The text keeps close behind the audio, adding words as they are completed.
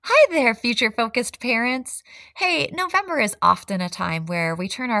there, future-focused parents. Hey, November is often a time where we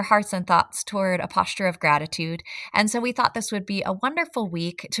turn our hearts and thoughts toward a posture of gratitude, and so we thought this would be a wonderful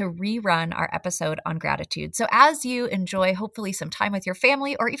week to rerun our episode on gratitude. So as you enjoy hopefully some time with your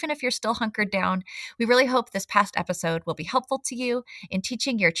family, or even if you're still hunkered down, we really hope this past episode will be helpful to you in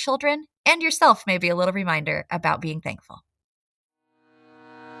teaching your children and yourself maybe a little reminder about being thankful.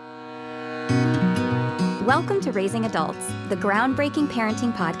 Welcome to Raising Adults, the groundbreaking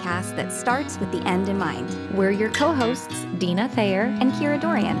parenting podcast that starts with the end in mind. We're your co-hosts, Dina Thayer and Kira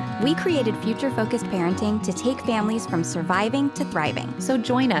Dorian. We created future-focused parenting to take families from surviving to thriving. So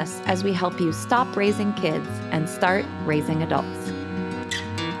join us as we help you stop raising kids and start raising adults.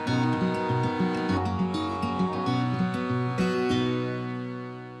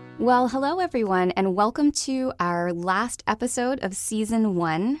 Well, hello everyone, and welcome to our last episode of Season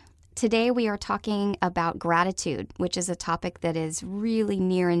 1. Today we are talking about gratitude, which is a topic that is really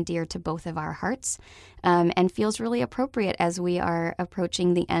near and dear to both of our hearts and feels really appropriate as we are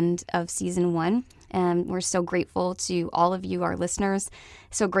approaching the end of Season 1. We're so grateful to all of you, our listeners,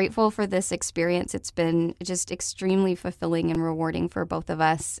 so grateful for this experience. It's been just extremely fulfilling and rewarding for both of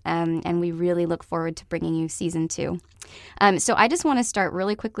us, and we really look forward to bringing you Season 2. So I just want to start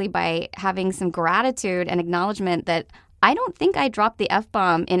really quickly by having some gratitude and acknowledgement that I don't think I dropped the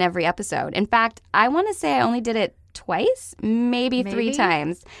F-bomb in every episode. In fact, I want to say I only did it twice, maybe 3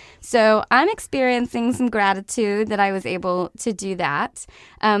 times. So I'm experiencing some gratitude that I was able to do that.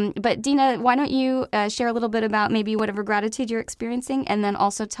 But Dina, why don't you share a little bit about maybe whatever gratitude you're experiencing, and then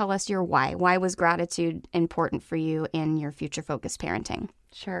also tell us your why. Why was gratitude important for you in your future-focused parenting?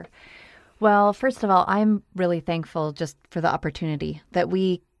 Sure. Well, first of all, I'm really thankful just for the opportunity that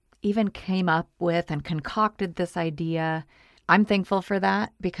we even came up with and concocted this idea. I'm thankful for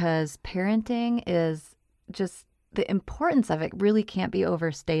that because parenting is just, the importance of it really can't be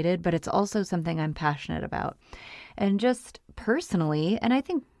overstated, but it's also something I'm passionate about. And just personally, and I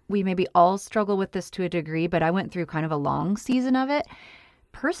think we maybe all struggle with this to a degree, but I went through kind of a long season of it.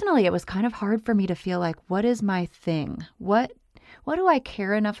 Personally, it was kind of hard for me to feel like, what is my thing? What do I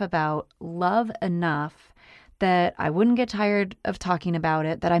care enough about, love enough that I wouldn't get tired of talking about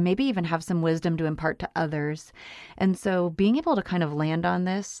it, that I maybe even have some wisdom to impart to others? And so being able to kind of land on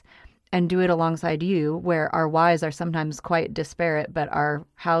this and do it alongside you, where our whys are sometimes quite disparate, but our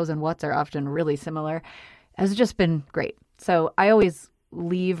hows and whats are often really similar, has just been great. So I always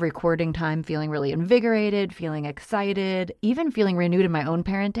leave recording time feeling really invigorated, feeling excited, even feeling renewed in my own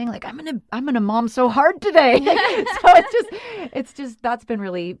parenting. Like I'm gonna mom so hard today. So it's just that's been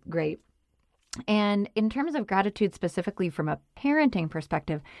really great. And in terms of gratitude specifically from a parenting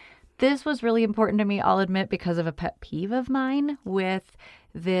perspective, this was really important to me, I'll admit, because of a pet peeve of mine with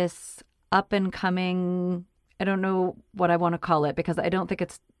this up and coming, I don't know what I want to call it, because I don't think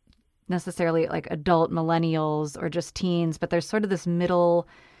it's necessarily like adult millennials or just teens, but there's sort of this middle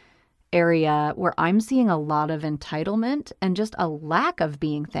area where I'm seeing a lot of entitlement and just a lack of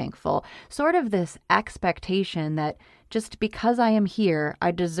being thankful, sort of this expectation that just because I am here,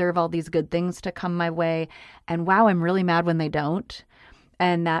 I deserve all these good things to come my way. And wow, I'm really mad when they don't.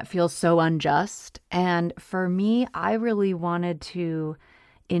 And that feels so unjust. And for me, I really wanted to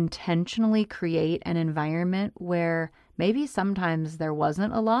intentionally create an environment where maybe sometimes there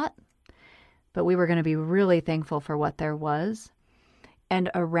wasn't a lot, but we were going to be really thankful for what there was.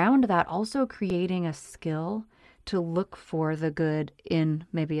 And around that, also creating a skill to look for the good in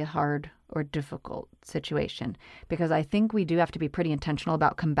maybe a hard or difficult situation, because I think we do have to be pretty intentional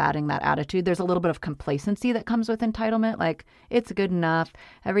about combating that attitude. There's a little bit of complacency that comes with entitlement, like it's good enough,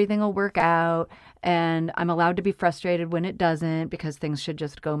 everything will work out, and I'm allowed to be frustrated when it doesn't because things should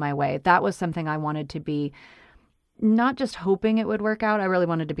just go my way. That was something I wanted to be not just hoping it would work out. I really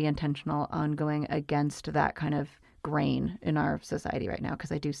wanted to be intentional on going against that kind of grain in our society right now,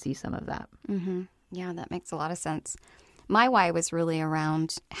 because I do see some of that. Mm-hmm. Yeah, that makes a lot of sense. My why was really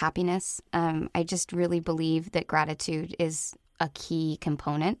around happiness. I just really believe that gratitude is a key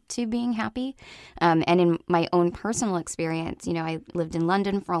component to being happy. And in my own personal experience, you know, I lived in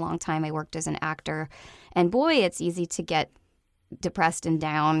London for a long time. I worked as an actor. And boy, it's easy to get depressed and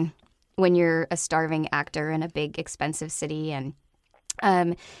down when you're a starving actor in a big, expensive city and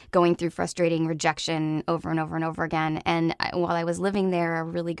going through frustrating rejection over and over and over again. And while I was living there, a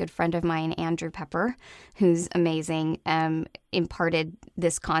really good friend of mine, Andrew Pepper, who's amazing, imparted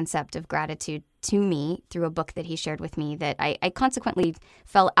this concept of gratitude to me through a book that he shared with me that I consequently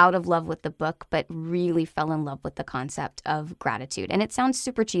fell out of love with the book, but really fell in love with the concept of gratitude. And it sounds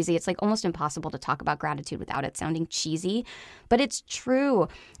super cheesy. It's like almost impossible to talk about gratitude without it sounding cheesy, but it's true.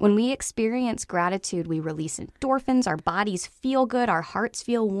 When we experience gratitude, we release endorphins, our bodies feel good, our hearts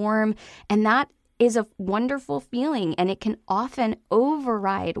feel warm, and that is a wonderful feeling, and it can often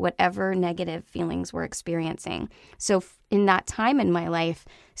override whatever negative feelings we're experiencing. So in that time in my life,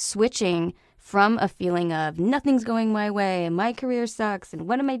 switching from a feeling of nothing's going my way and my career sucks and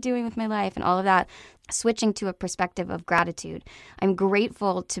what am I doing with my life and all of that, switching to a perspective of gratitude. I'm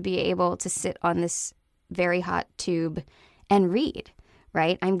grateful to be able to sit on this very hot tube and read.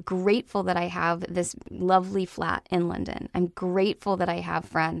 Right? I'm grateful that I have this lovely flat in London. I'm grateful that I have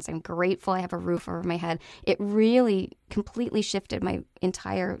friends. I'm grateful I have a roof over my head. It really completely shifted my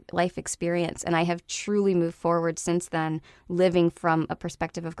entire life experience. And I have truly moved forward since then, living from a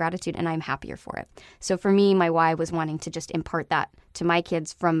perspective of gratitude, and I'm happier for it. So for me, my why was wanting to just impart that to my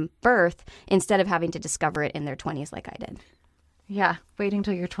kids from birth instead of having to discover it in their 20s like I did. Yeah, waiting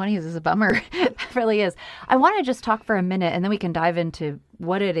till your 20s is a bummer. It really is. I want to just talk for a minute, and then we can dive into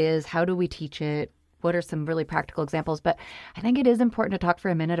what it is, how do we teach it, what are some really practical examples. But I think it is important to talk for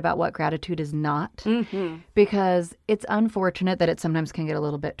a minute about what gratitude is not, because it's unfortunate that it sometimes can get a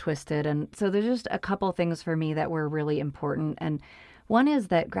little bit twisted. And so there's just a couple things for me that were really important. And one is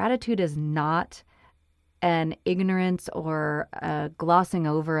that gratitude is not an ignorance or a glossing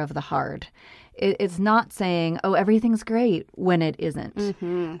over of the hard. It's not saying, oh, everything's great when it isn't.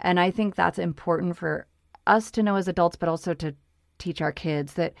 And I think that's important for us to know as adults, but also to teach our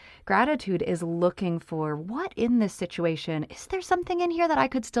kids that gratitude is looking for what in this situation, is there something in here that I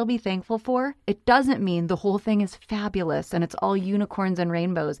could still be thankful for? It doesn't mean the whole thing is fabulous and it's all unicorns and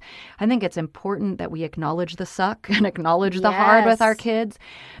rainbows. I think it's important that we acknowledge the suck and acknowledge the hard with our kids.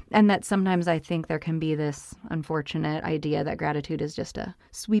 And that sometimes I think there can be this unfortunate idea that gratitude is just a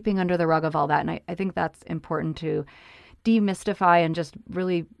sweeping under the rug of all that. And I think that's important to demystify and just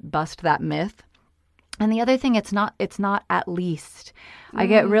really bust that myth. And the other thing, it's not at least. I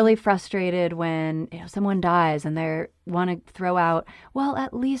get really frustrated when someone dies and they want to throw out, well,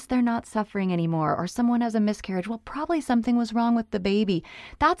 at least they're not suffering anymore. Or someone has a miscarriage. Well, probably something was wrong with the baby.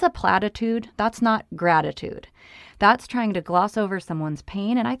 That's a platitude. That's not gratitude. That's trying to gloss over someone's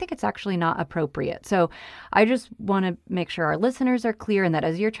pain, and I think it's actually not appropriate. So I just want to make sure our listeners are clear and that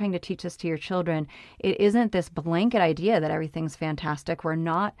as you're trying to teach this to your children, it isn't this blanket idea that everything's fantastic. We're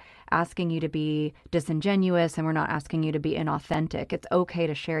not asking you to be disingenuous, and we're not asking you to be inauthentic. It's okay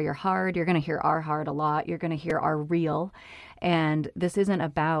to share your hard. You're going to hear our hard a lot. You're going to hear our real. And this isn't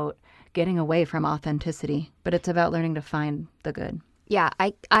about getting away from authenticity, but it's about learning to find the good. Yeah,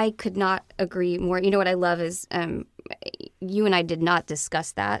 I could not agree more. You know what I love is you and I did not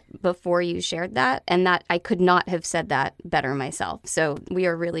discuss that before you shared that, and that I could not have said that better myself. So we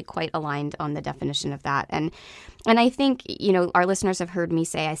are really quite aligned on the definition of that. And I think, our listeners have heard me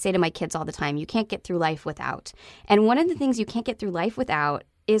say, I say to my kids all the time, you can't get through life without. And one of the things you can't get through life without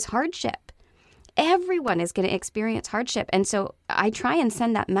is hardship. Everyone is going to experience hardship. And so I try and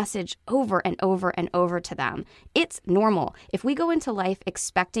send that message over and over and over to them. It's normal. If we go into life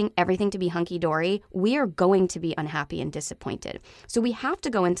expecting everything to be hunky-dory, we are going to be unhappy and disappointed. So we have to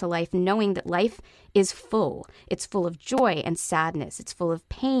go into life knowing that life is full. It's full of joy and sadness. It's full of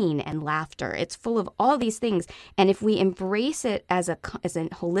pain and laughter. It's full of all these things. And if we embrace it as a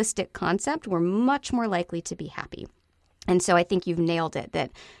holistic concept, we're much more likely to be happy. And so I think you've nailed it,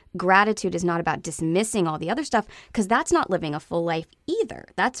 that gratitude is not about dismissing all the other stuff, because that's not living a full life either.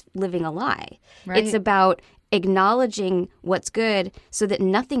 That's living a lie. Right. It's about acknowledging what's good so that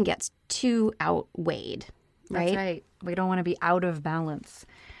nothing gets too outweighed. Right? That's right. We don't want to be out of balance.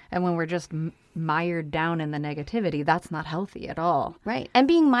 And when we're just mired down in the negativity, that's not healthy at all. Right. And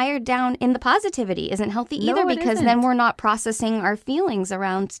being mired down in the positivity isn't healthy either, because then we're not processing our feelings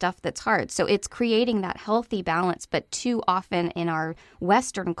around stuff that's hard. So it's creating that healthy balance. But too often in our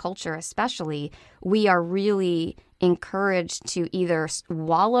Western culture especially, we are really encouraged to either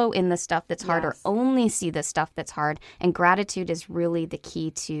wallow in the stuff that's hard or only see the stuff that's hard. And gratitude is really the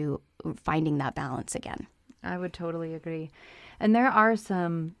key to finding that balance again. I would totally agree. And there are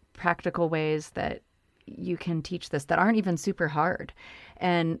some practical ways that you can teach this that aren't even super hard.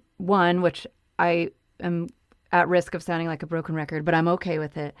 And one, which I am at risk of sounding like a broken record, but I'm okay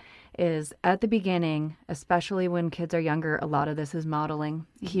with it, is at the beginning, especially when kids are younger, a lot of this is modeling.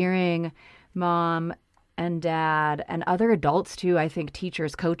 Hearing mom and dad and other adults too, I think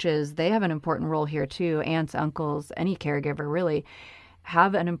teachers, coaches, they have an important role here too. Aunts, uncles, any caregiver really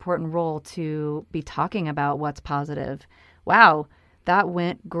have an important role to be talking about what's positive. Wow, that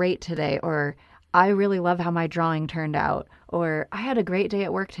went great today. Or I really love how my drawing turned out, or I had a great day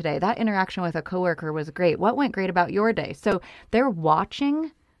at work today. That interaction with a coworker was great. What went great about your day? So they are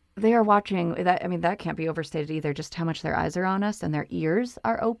watching that. I mean, that can't be overstated either, just how much their eyes are on us and their ears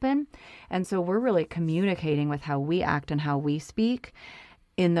are open. And so we're really communicating with how we act and how we speak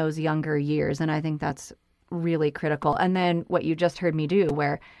in those younger years. And I think that's really critical. And then what you just heard me do,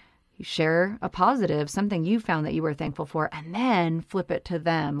 where you share a positive, something you found that you were thankful for, and then flip it to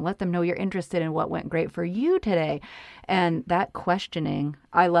them. Let them know you're interested in what went great for you today. And that questioning,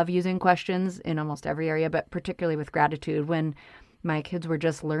 I love using questions in almost every area, but particularly with gratitude. When my kids were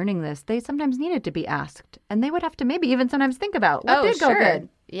just learning this, they sometimes needed to be asked, and they would have to maybe even sometimes think about what did go good.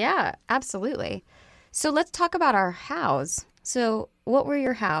 Yeah, absolutely. So let's talk about our hows. So what were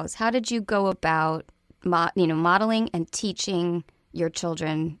your hows? How did you go about modeling and teaching your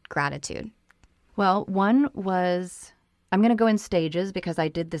children gratitude? Well, one was, I'm going to go in stages because I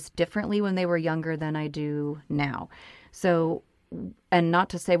did this differently when they were younger than I do now. So, and not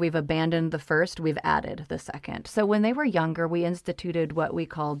to say we've abandoned the first, we've added the second. So when they were younger, we instituted what we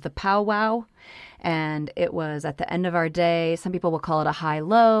called the powwow. And it was at the end of our day. Some people will call it a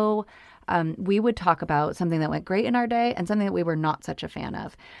high-low. We would talk about something that went great in our day and something that we were not such a fan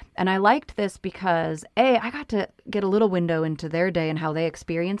of. And I liked this because, I got to get a little window into their day and how they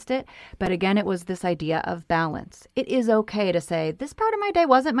experienced it. But again, it was this idea of balance. It is okay to say, this part of my day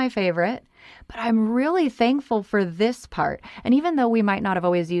wasn't my favorite, but I'm really thankful for this part. And even though we might not have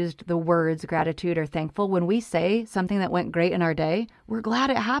always used the words gratitude or thankful, when we say something that went great in our day, we're glad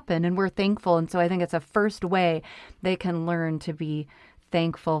it happened and we're thankful. And so I think it's a first way they can learn to be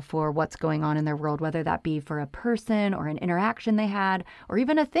thankful for what's going on in their world, whether that be for a person or an interaction they had, or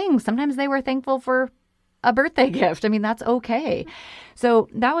even a thing. Sometimes they were thankful for a birthday gift. I mean, that's okay. So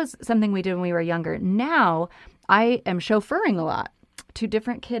that was something we did when we were younger. Now I am chauffeuring a lot to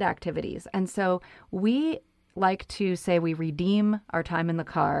different kid activities. And so we like to say we redeem our time in the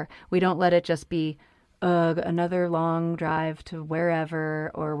car. We don't let it just be another long drive to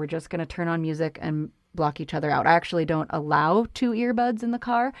wherever, or we're just going to turn on music and block each other out. I actually don't allow 2 earbuds in the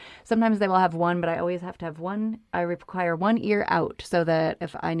car. Sometimes they will have one, but I always have to have one. I require one ear out so that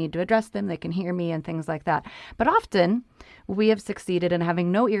if I need to address them, they can hear me and things like that. But often we have succeeded in having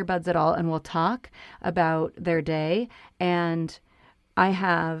no earbuds at all, and we'll talk about their day. And I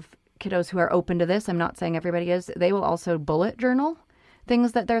have kiddos who are open to this. I'm not saying everybody is. They will also bullet journal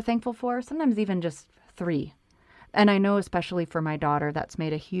things that they're thankful for, sometimes even just 3. And I know especially for my daughter, that's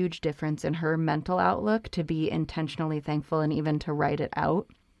made a huge difference in her mental outlook to be intentionally thankful and even to write it out.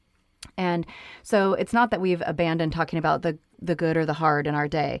 And so it's not that we've abandoned talking about the good or the hard in our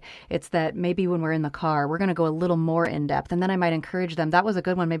day. It's that maybe when we're in the car, we're going to go a little more in depth. And then I might encourage them, that was a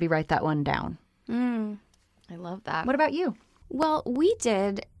good one, maybe write that one down. I love that. What about you? Well, we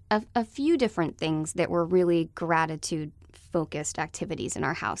did a few different things that were really gratitude focused activities in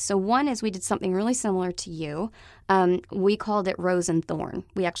our house. So one is we did something really similar to you. We called it Rose and Thorn.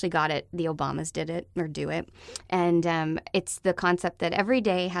 We actually got it. The Obamas did it or do it. And it's the concept that every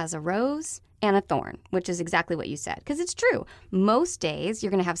day has a rose and a thorn, which is exactly what you said. Because it's true. Most days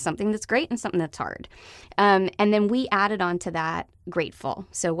you're going to have something that's great and something that's hard. And then we added on to that grateful.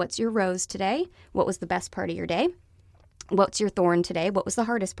 So what's your rose today? What was the best part of your day? What's your thorn today? What was the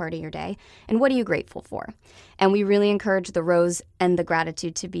hardest part of your day? And what are you grateful for? And we really encourage the rose and the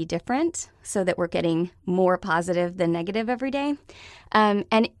gratitude to be different so that we're getting more positive than negative every day.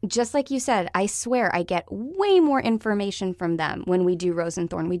 And just like you said, I swear I get way more information from them when we do rose and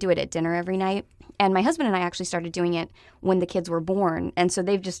thorn. We do it at dinner every night. And my husband and I actually started doing it when the kids were born. And so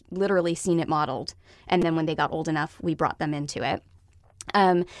they've just literally seen it modeled. And then when they got old enough, we brought them into it.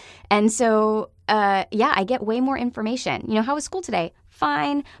 And so, I get way more information. How was school today?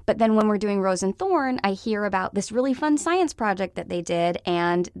 Fine. But then when we're doing Rose and Thorn, I hear about this really fun science project that they did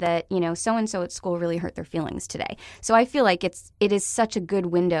and that, so-and-so at school really hurt their feelings today. So I feel like it is such a good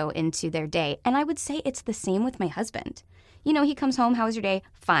window into their day. And I would say it's the same with my husband. He comes home, how was your day?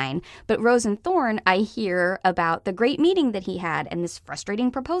 Fine. But Rose and Thorn, I hear about the great meeting that he had and this frustrating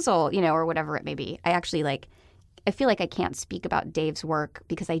proposal, or whatever it may be. I feel like I can't speak about Dave's work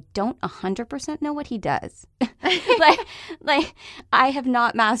because I don't 100% know what he does. like I have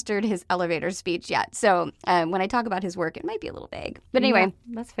not mastered his elevator speech yet. So when I talk about his work, it might be a little vague. But anyway.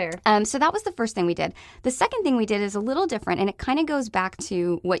 Yeah, that's fair. So that was the first thing we did. The second thing we did is a little different, and it kind of goes back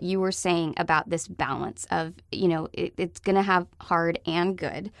to what you were saying about this balance of, it's going to have hard and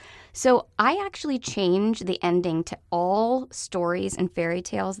good. So I actually changed the ending to all stories and fairy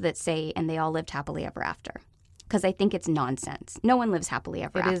tales that say, and they all lived happily ever after. Because I think it's nonsense. No one lives happily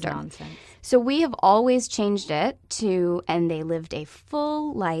ever after. It is nonsense. So we have always changed it to, and they lived a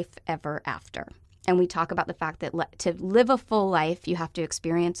full life ever after. And we talk about the fact that to live a full life, you have to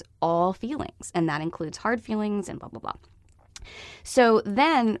experience all feelings, and that includes hard feelings and blah, blah, blah. So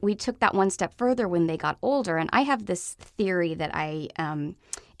then we took that one step further when they got older. And I have this theory that I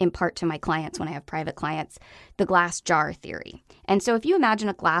impart to my clients when I have private clients, the glass jar theory. And so if you imagine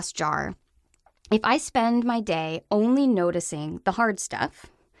a glass jar, if I spend my day only noticing the hard stuff,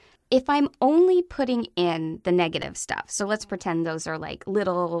 if I'm only putting in the negative stuff, so let's pretend those are like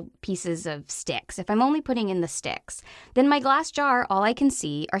little pieces of sticks. If I'm only putting in the sticks, then my glass jar, all I can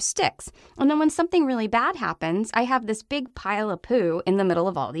see are sticks. And then when something really bad happens, I have this big pile of poo in the middle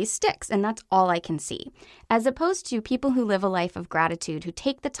of all these sticks, and that's all I can see. As opposed to people who live a life of gratitude, who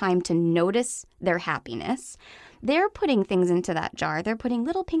take the time to notice their happiness, they're putting things into that jar. They're putting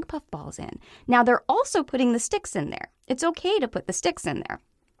little pink puffballs in. Now, they're also putting the sticks in there. It's okay to put the sticks in there.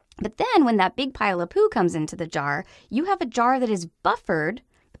 But then when that big pile of poo comes into the jar, you have a jar that is buffered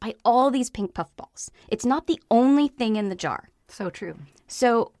by all these pink puffballs. It's not the only thing in the jar. So true.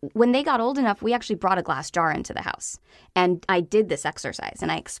 So when they got old enough, we actually brought a glass jar into the house. And I did this exercise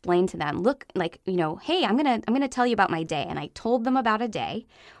and I explained to them, look, like, hey, I'm going to tell you about my day. And I told them about a day.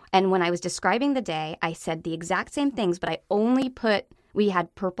 And when I was describing the day, I said the exact same things, but I only we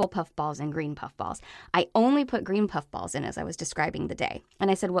had purple puffballs and green puffballs. I only put green puffballs in as I was describing the day. And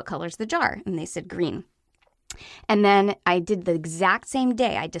I said, what color's the jar? And they said green. And then I did the exact same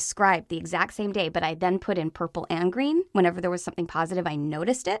day. I described the exact same day, but I then put in purple and green. Whenever there was something positive, I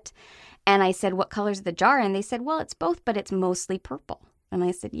noticed it. And I said, what color's the jar? And they said, well, it's both, but it's mostly purple. And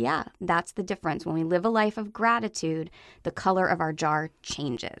I said, yeah, that's the difference. When we live a life of gratitude, the color of our jar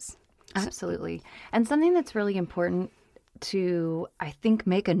changes. Absolutely. And something that's really important to, I think,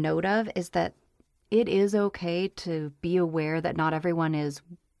 make a note of is that it is okay to be aware that not everyone is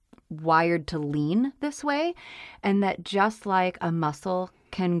wired to lean this way, and that just like a muscle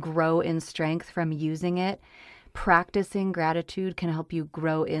can grow in strength from using it, practicing gratitude can help you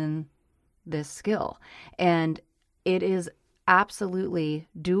grow in this skill. And it is absolutely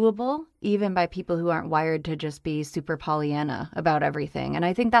doable, even by people who aren't wired to just be super Pollyanna about everything. And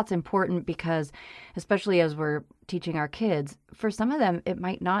I think that's important because, especially as we're teaching our kids, for some of them, it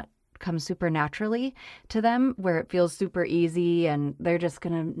might not come super naturally to them, where it feels super easy and they're just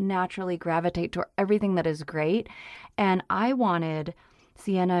going to naturally gravitate to everything that is great. And I wanted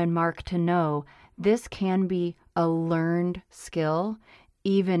Sienna and Mark to know this can be a learned skill,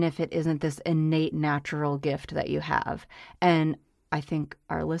 even if it isn't this innate natural gift that you have. And I think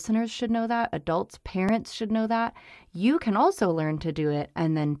our listeners should know that. Adults, parents should know that. You can also learn to do it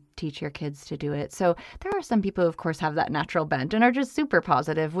and then teach your kids to do it. So there are some people who, of course, have that natural bent and are just super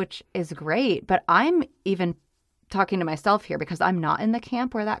positive, which is great. But I'm even talking to myself here because I'm not in the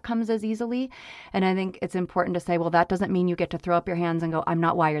camp where that comes as easily. And I think it's important to say, well, that doesn't mean you get to throw up your hands and go, I'm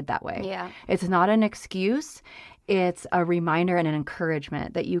not wired that way. Yeah. It's not an excuse. It's a reminder and an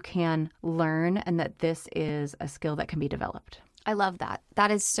encouragement that you can learn and that this is a skill that can be developed. I love that. That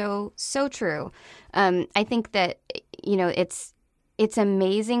is so, so true. I think that, it's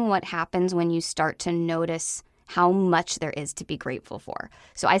amazing what happens when you start to notice how much there is to be grateful for.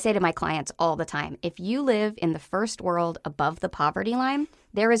 So I say to my clients all the time, if you live in the first world above the poverty line,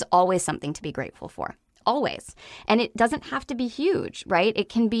 there is always something to be grateful for. Always. And it doesn't have to be huge, right? It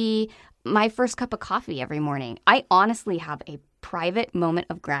can be my first cup of coffee every morning. I honestly have a private moment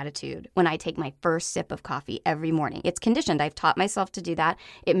of gratitude when I take my first sip of coffee every morning. It's conditioned. I've taught myself to do that.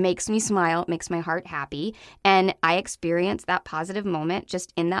 It makes me smile. It makes my heart happy. And I experience that positive moment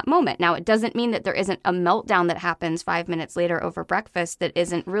just in that moment. Now, it doesn't mean that there isn't a meltdown that happens 5 minutes later over breakfast that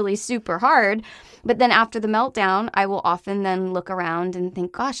isn't really super hard. But then after the meltdown, I will often then look around and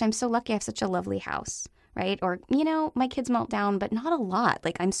think, gosh, I'm so lucky I have such a lovely house. Right? Or, my kids melt down, but not a lot.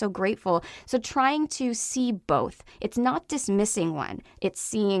 Like, I'm so grateful. So trying to see both. It's not dismissing one. It's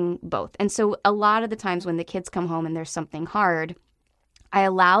seeing both. And so a lot of the times when the kids come home and there's something hard, I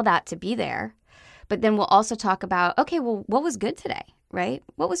allow that to be there. But then we'll also talk about, okay, well, what was good today? Right?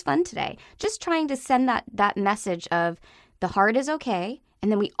 What was fun today? Just trying to send that message of the hard is okay.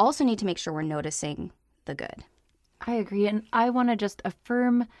 And then we also need to make sure we're noticing the good. I agree. And I want to just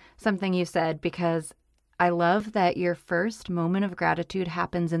affirm something you said, because I love that your first moment of gratitude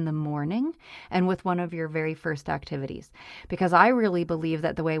happens in the morning and with one of your very first activities, because I really believe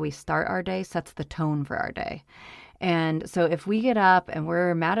that the way we start our day sets the tone for our day. And so if we get up and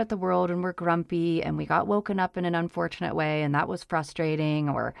we're mad at the world and we're grumpy and we got woken up in an unfortunate way and that was frustrating,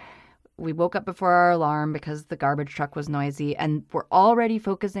 or we woke up before our alarm because the garbage truck was noisy and we're already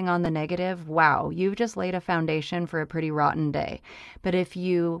focusing on the negative, wow, you've just laid a foundation for a pretty rotten day. But if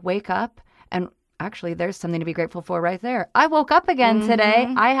you wake up, and actually, there's something to be grateful for right there. I woke up again today.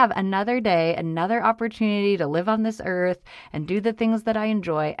 I have another day, another opportunity to live on this earth and do the things that I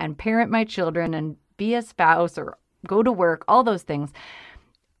enjoy and parent my children and be a spouse or go to work, all those things.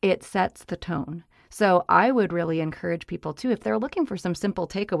 It sets the tone. So I would really encourage people too, if they're looking for some simple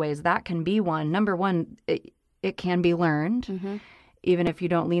takeaways, that can be one. Number one, it can be learned. Even if you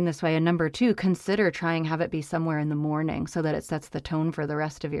don't lean this way. And number two, consider trying have it be somewhere in the morning so that it sets the tone for the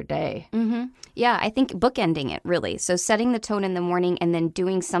rest of your day. Yeah, I think bookending it, really. So setting the tone in the morning and then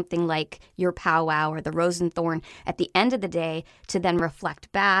doing something like your powwow or the rose and thorn at the end of the day to then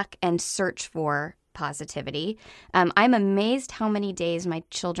reflect back and search for positivity. I'm amazed how many days my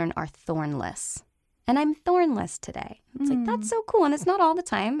children are thornless. And I'm thornless today. It's like, that's so cool. And it's not all the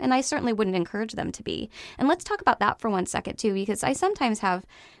time. And I certainly wouldn't encourage them to be. And let's talk about that for 1 second, too, because I sometimes have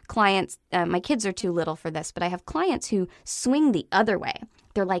clients, my kids are too little for this, but I have clients who swing the other way.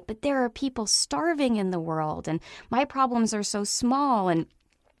 They're like, but there are people starving in the world, and my problems are so small. And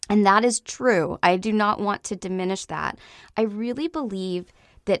that is true. I do not want to diminish that. I really believe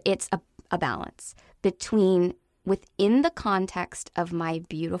that it's a balance between within the context of my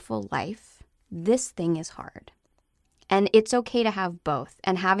beautiful life, this thing is hard. And it's okay to have both.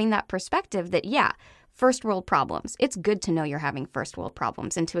 And having that perspective that, yeah, first world problems. It's good to know you're having first world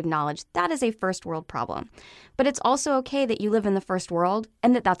problems and to acknowledge that is a first world problem. But it's also okay that you live in the first world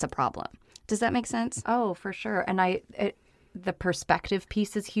and that that's a problem. Does that make sense? Oh, for sure. And the perspective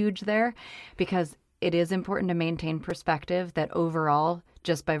piece is huge there, because it is important to maintain perspective that overall,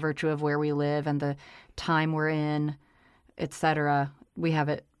 just by virtue of where we live and the time we're in, etc., we have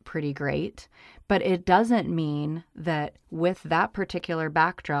it pretty great. But it doesn't mean that with that particular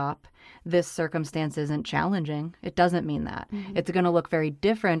backdrop, this circumstance isn't challenging. It doesn't mean that. It's going to look very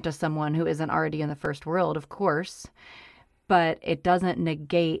different to someone who isn't already in the first world, of course, but it doesn't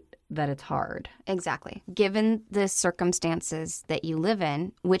negate that it's hard. Exactly. Given the circumstances that you live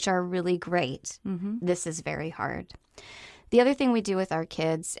in, which are really great, this is very hard. The other thing we do with our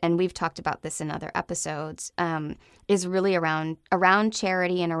kids, and we've talked about this in other episodes, is really around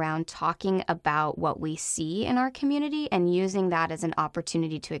charity and around talking about what we see in our community and using that as an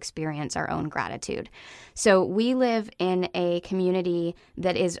opportunity to experience our own gratitude. So we live in a community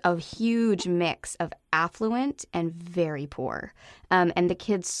that is a huge mix of affluent and very poor. And the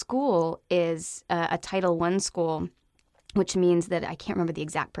kids' school is a Title I school, which means that I can't remember the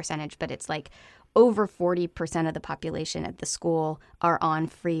exact percentage, but it's like over 40% of the population at the school are on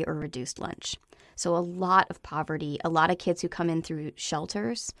free or reduced lunch. So a lot of poverty, a lot of kids who come in through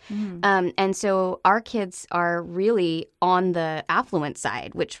shelters. And so our kids are really on the affluent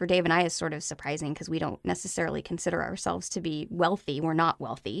side, which for Dave and I is sort of surprising because we don't necessarily consider ourselves to be wealthy. We're not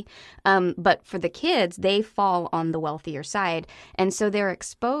wealthy. But for the kids, they fall on the wealthier side. And so they're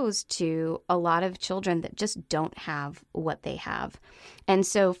exposed to a lot of children that just don't have what they have. And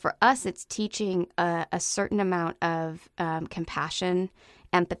so for us, it's teaching a certain amount of compassion,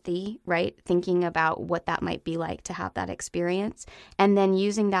 empathy, right? Thinking about what that might be like to have that experience, and then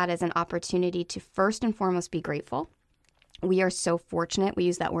using that as an opportunity to first and foremost be grateful. We are so fortunate. We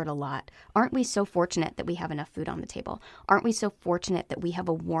use that word a lot. Aren't we so fortunate that we have enough food on the table? Aren't we so fortunate that we have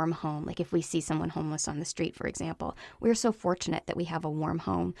a warm home? Like if we see someone homeless on the street, for example, we're so fortunate that we have a warm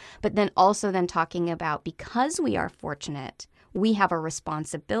home. But then also then talking about, because we are fortunate, we have a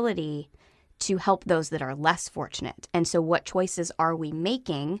responsibility to help those that are less fortunate. And so what choices are we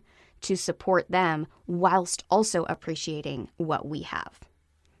making to support them whilst also appreciating what we have?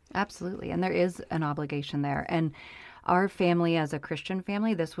 Absolutely. And there is an obligation there. And our family, as a Christian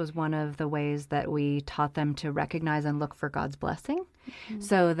family, this was one of the ways that we taught them to recognize and look for God's blessing,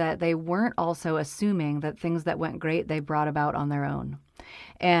 so that they weren't also assuming that things that went great, they brought about on their own.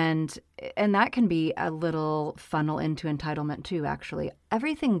 And that can be a little funnel into entitlement too, actually.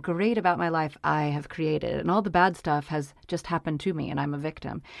 Everything great about my life I have created, and all the bad stuff has just happened to me, and I'm a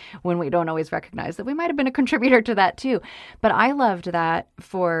victim, when we don't always recognize that we might have been a contributor to that too. But I loved that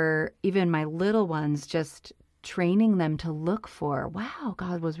for even my little ones, just training them to look for, wow,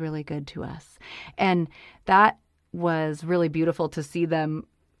 God was really good to us. And that was really beautiful to see them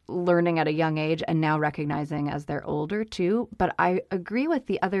learning at a young age and now recognizing as they're older too. But I agree with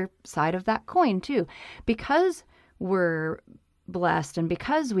the other side of that coin too. Because we're blessed and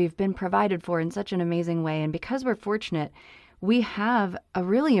because we've been provided for in such an amazing way and because we're fortunate, we have a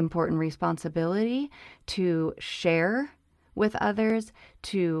really important responsibility to share with others,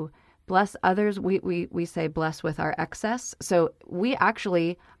 to bless others. We say bless with our excess. So we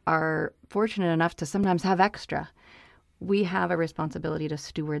actually are fortunate enough to sometimes have extra. We have a responsibility to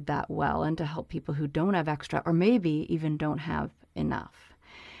steward that well and to help people who don't have extra or maybe even don't have enough.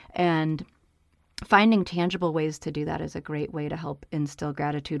 And finding tangible ways to do that is a great way to help instill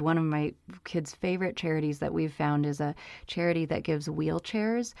gratitude. One of my kids' favorite charities that we've found is a charity that gives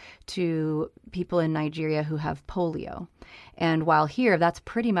wheelchairs to people in Nigeria who have polio. And while here, that's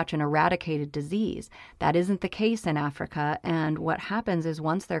pretty much an eradicated disease, that isn't the case in Africa. And what happens is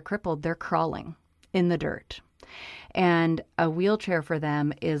once they're crippled, they're crawling in the dirt. And a wheelchair for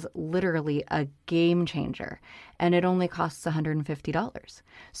them is literally a game changer. And it only costs $150.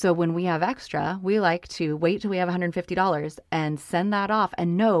 So when we have extra, we like to wait till we have $150 and send that off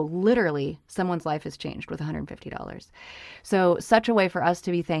and know literally someone's life is changed with $150. So such a way for us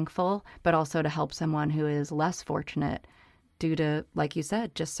to be thankful, but also to help someone who is less fortunate due to, like you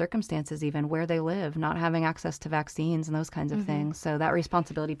said, just circumstances, even where they live, not having access to vaccines and those kinds of things. So that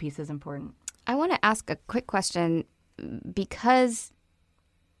responsibility piece is important. I want to ask a quick question because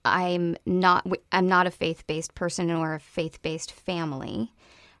I'm not a faith-based person or a faith-based family.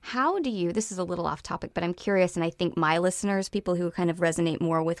 How do you, this is a little off topic, but I'm curious, and I think my listeners, people who kind of resonate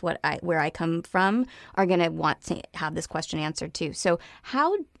more with where I come from, are going to want to have this question answered too. So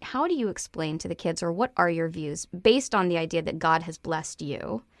how do you explain to the kids, or what are your views based on the idea that God has blessed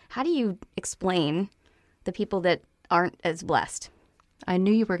you? How do you explain the people that aren't as blessed? I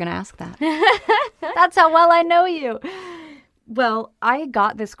knew you were going to ask that. That's how well I know you. Well, I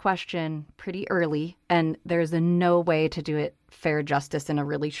got this question pretty early, and there's no way to do it fair justice in a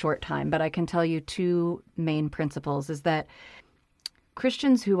really short time. But I can tell you two main principles is that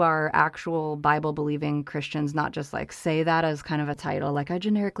Christians who are actual Bible-believing Christians, not just like say that as kind of a title, like I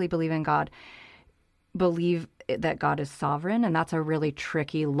generically believe in God, believe that God is sovereign. And that's a really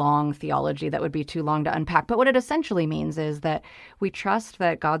tricky, long theology that would be too long to unpack. But what it essentially means is that we trust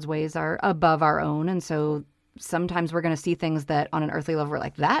that God's ways are above our own. And so sometimes we're going to see things that on an earthly level we're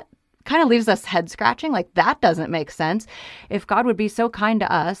like, that kind of leaves us head scratching. Like, that doesn't make sense. If God would be so kind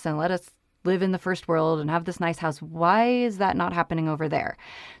to us and let us live in the first world and have this nice house, why is that not happening over there?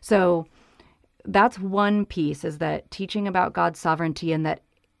 So that's one piece, is that teaching about God's sovereignty and that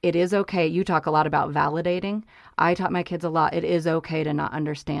it is okay. You talk a lot about validating. I taught my kids a lot. It is okay to not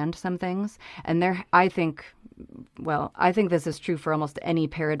understand some things. And I think this is true for almost any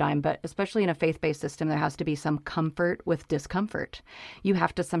paradigm, but especially in a faith-based system, there has to be some comfort with discomfort. You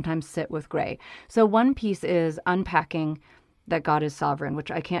have to sometimes sit with gray. So one piece is unpacking that God is sovereign, which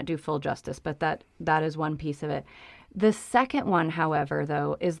I can't do full justice, but that is one piece of it. The second one, however,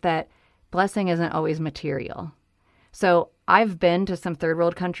 though, is that blessing isn't always material. So I've been to some third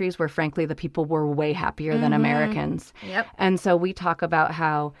world countries where, frankly, the people were way happier than Americans. Yep. And so we talk about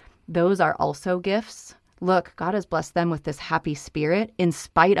how those are also gifts. Look, God has blessed them with this happy spirit in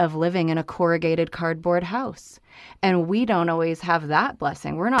spite of living in a corrugated cardboard house. And we don't always have that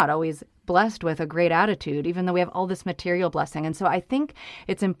blessing. We're not always blessed with a great attitude, even though we have all this material blessing. And so I think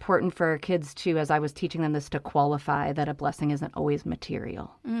it's important for our kids, too, as I was teaching them this, to qualify that a blessing isn't always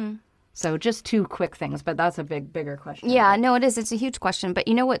material. So just two quick things, but that's a bigger question. Yeah, no, it is. It's a huge question. But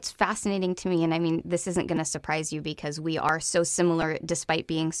you know what's fascinating to me, and I mean, this isn't going to surprise you because we are so similar despite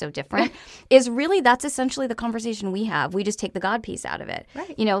being so different, is really that's essentially the conversation we have. We just take the God piece out of it.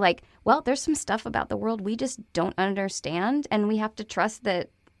 Right. You know, like, well, there's some stuff about the world we just don't understand, and we have to trust that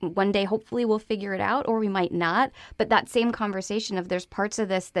one day hopefully we'll figure it out, or we might not. But that same conversation of there's parts of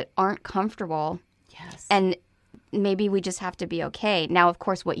this that aren't comfortable. Yes. And maybe we just have to be okay. Now, of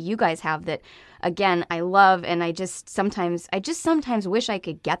course, what you guys have that, again, I love, and I just sometimes wish I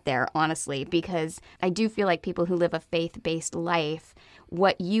could get there, honestly, because I do feel like people who live a faith-based life,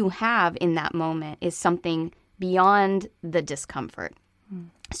 what you have in that moment is something beyond the discomfort.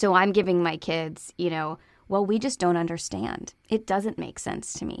 So I'm giving my kids, well, we just don't understand. It doesn't make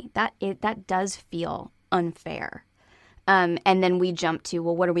sense to me. That does feel unfair. And then we jump to,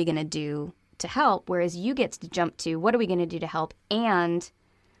 well, what are we going to do to help? Whereas you get to jump to, what are we going to do to help? And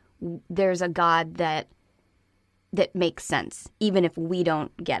there's a God that makes sense, even if we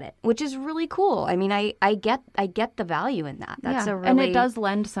don't get it, which is really cool. I mean, I get the value in that. And it does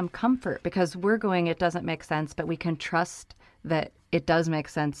lend some comfort because we're going, it doesn't make sense, but we can trust that it does make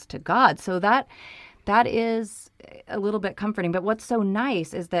sense to God. So that is a little bit comforting. But what's so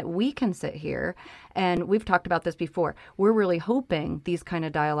nice is that we can sit here, and we've talked about this before. We're really hoping these kind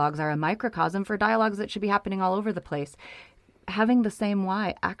of dialogues are a microcosm for dialogues that should be happening all over the place. Having the same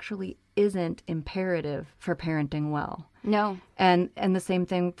why actually isn't imperative for parenting well. No. And the same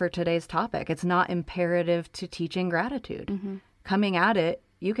thing for today's topic. It's not imperative to teaching gratitude. Mm-hmm. Coming at it,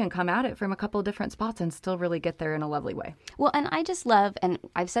 you can come at it from a couple of different spots and still really get there in a lovely way. Well, and I just love, and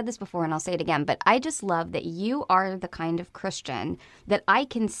I've said this before and I'll say it again, but I just love that you are the kind of Christian that I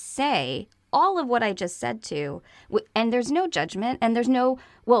can say all of what I just said to, and there's no judgment, and there's no,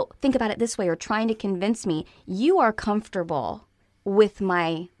 well, think about it this way, or trying to convince me, you are comfortable with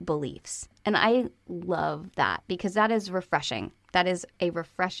my beliefs. And I love that because that is refreshing. That is a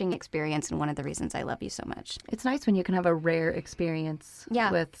refreshing experience and one of the reasons I love you so much. It's nice when you can have a rare experience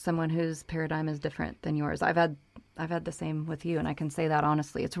with someone whose paradigm is different than yours. I've had the same with you, and I can say that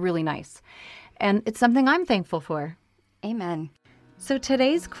honestly. It's really nice. And it's something I'm thankful for. Amen. So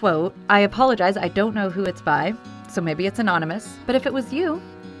today's quote, I apologize, I don't know who it's by, so maybe it's anonymous, but if it was you,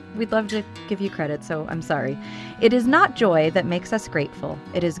 we'd love to give you credit, so I'm sorry. It is not joy that makes us grateful.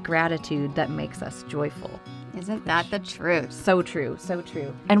 It is gratitude that makes us joyful. Isn't that the truth? So true, so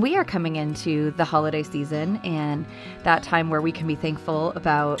true. And we are coming into the holiday season and that time where we can be thankful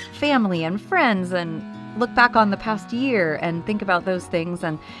about family and friends and look back on the past year and think about those things.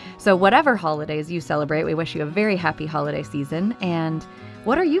 And so whatever holidays you celebrate, we wish you a very happy holiday season. And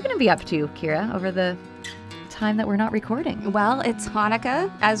what are you going to be up to, Kira, over the time that we're not recording? Well, it's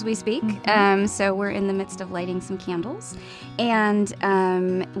Hanukkah as we speak, so we're in the midst of lighting some candles, and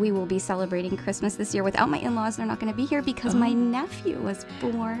we will be celebrating Christmas this year without my in-laws. They're not going to be here because my nephew was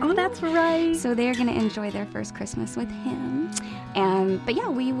born. Oh, that's right. So they're going to enjoy their first Christmas with him. But yeah,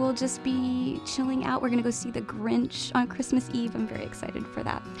 we will just be chilling out. We're going to go see The Grinch on Christmas Eve. I'm very excited for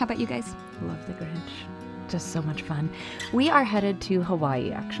that. How about you guys? Love The Grinch. Just so much fun. We are headed to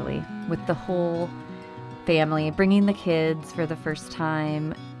Hawaii, actually, with the whole family, bringing the kids for the first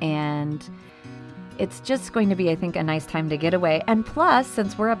time, and it's just going to be, I think, a nice time to get away. And plus,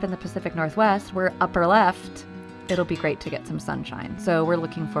 since we're up in the Pacific Northwest, we're upper left, it'll be great to get some sunshine. So we're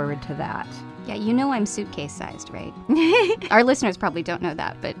looking forward to that. Yeah, you know I'm suitcase sized, right? Our listeners probably don't know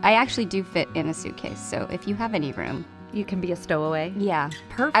that, but I actually do fit in a suitcase. So if you have any room, you can be a stowaway. Yeah.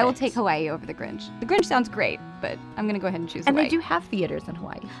 Perfect. I will take Hawaii over The Grinch. The Grinch sounds great, but I'm going to go ahead and choose Hawaii. And they do have theaters in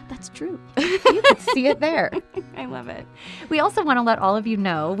Hawaii. That's true. You could see it there. I love it. We also want to let all of you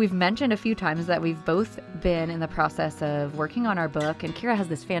know, we've mentioned a few times that we've both been in the process of working on our book, and Kira has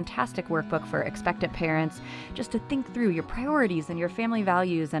this fantastic workbook for expectant parents, just to think through your priorities and your family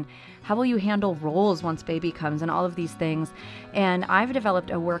values and how will you handle roles once baby comes and all of these things. And I've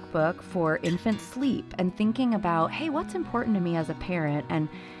developed a workbook for infant sleep and thinking about, hey, what's important to me as a parent, and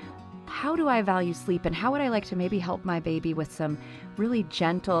how do I value sleep, and how would I like to maybe help my baby with some really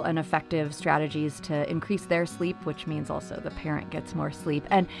gentle and effective strategies to increase their sleep, which means also the parent gets more sleep.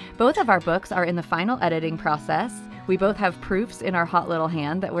 And both of our books are in the final editing process. We both have proofs in our hot little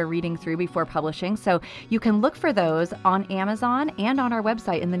hand that we're reading through before publishing. So you can look for those on Amazon and on our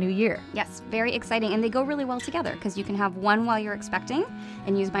website in the new year. Yes, very exciting. And they go really well together because you can have one while you're expecting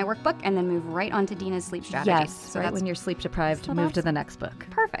and use my workbook and then move right on to Dina's sleep strategy. Yes, so right when you're sleep deprived, move to the next book.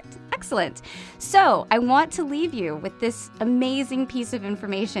 Perfect. Excellent. So I want to leave you with this amazing piece of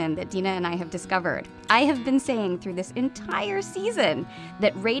information that Dina and I have discovered. I have been saying through this entire season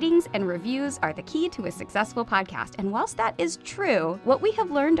that ratings and reviews are the key to a successful podcast. And whilst that is true, what we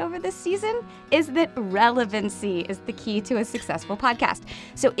have learned over this season is that relevancy is the key to a successful podcast.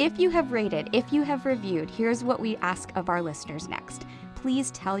 So if you have rated, if you have reviewed, here's what we ask of our listeners next.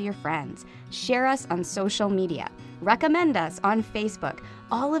 Please tell your friends. Share us on social media. Recommend us on Facebook.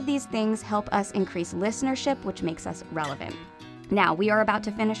 All of these things help us increase listenership, which makes us relevant. Now, we are about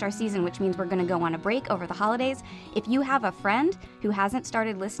to finish our season, which means we're going to go on a break over the holidays. If you have a friend who hasn't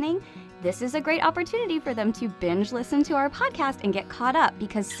started listening, this is a great opportunity for them to binge listen to our podcast and get caught up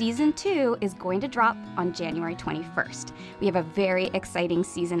because season 2 is going to drop on January 21st. We have a very exciting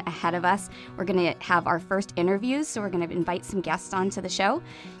season ahead of us. We're going to have our first interviews, so we're going to invite some guests onto the show.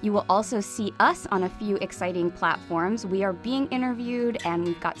 You will also see us on a few exciting platforms. We are being interviewed and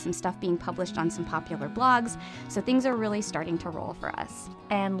we've got some stuff being published on some popular blogs. So things are really starting to roll for us.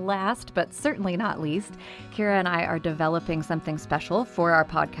 And last, but certainly not least, Kira and I are developing something special for our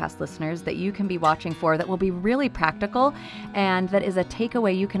podcast listeners that you can be watching for that will be really practical and that is a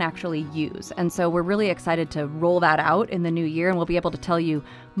takeaway you can actually use. And so we're really excited to roll that out in the new year, and we'll be able to tell you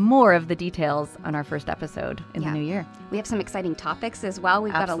more of the details on our first episode in the new year. We have some exciting topics as well.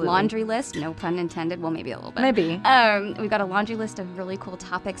 We've got a laundry list, no pun intended. Well, maybe a little bit. Maybe. We've got a laundry list of really cool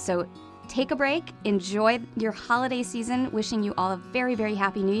topics. So take a break, enjoy your holiday season, wishing you all a very, very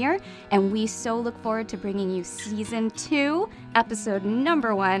happy new year. And we so look forward to bringing you season 2, episode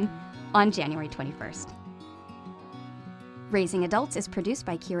number 1 on January 21st. Raising Adults is produced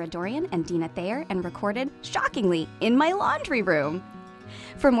by Kira Dorian and Dina Thayer and recorded, shockingly, in my laundry room.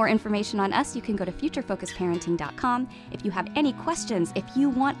 For more information on us, you can go to futurefocusedparenting.com. If you have any questions, if you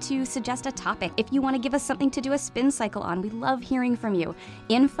want to suggest a topic, if you want to give us something to do a spin cycle on, we love hearing from you.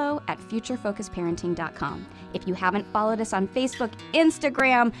 info@futurefocusedparenting.com. If you haven't followed us on Facebook,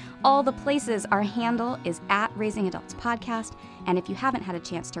 Instagram, all the places, our handle is @RaisingAdultsPodcast. And if you haven't had a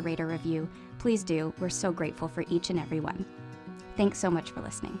chance to rate or review, please do. We're so grateful for each and every one. Thanks so much for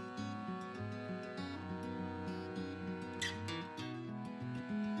listening.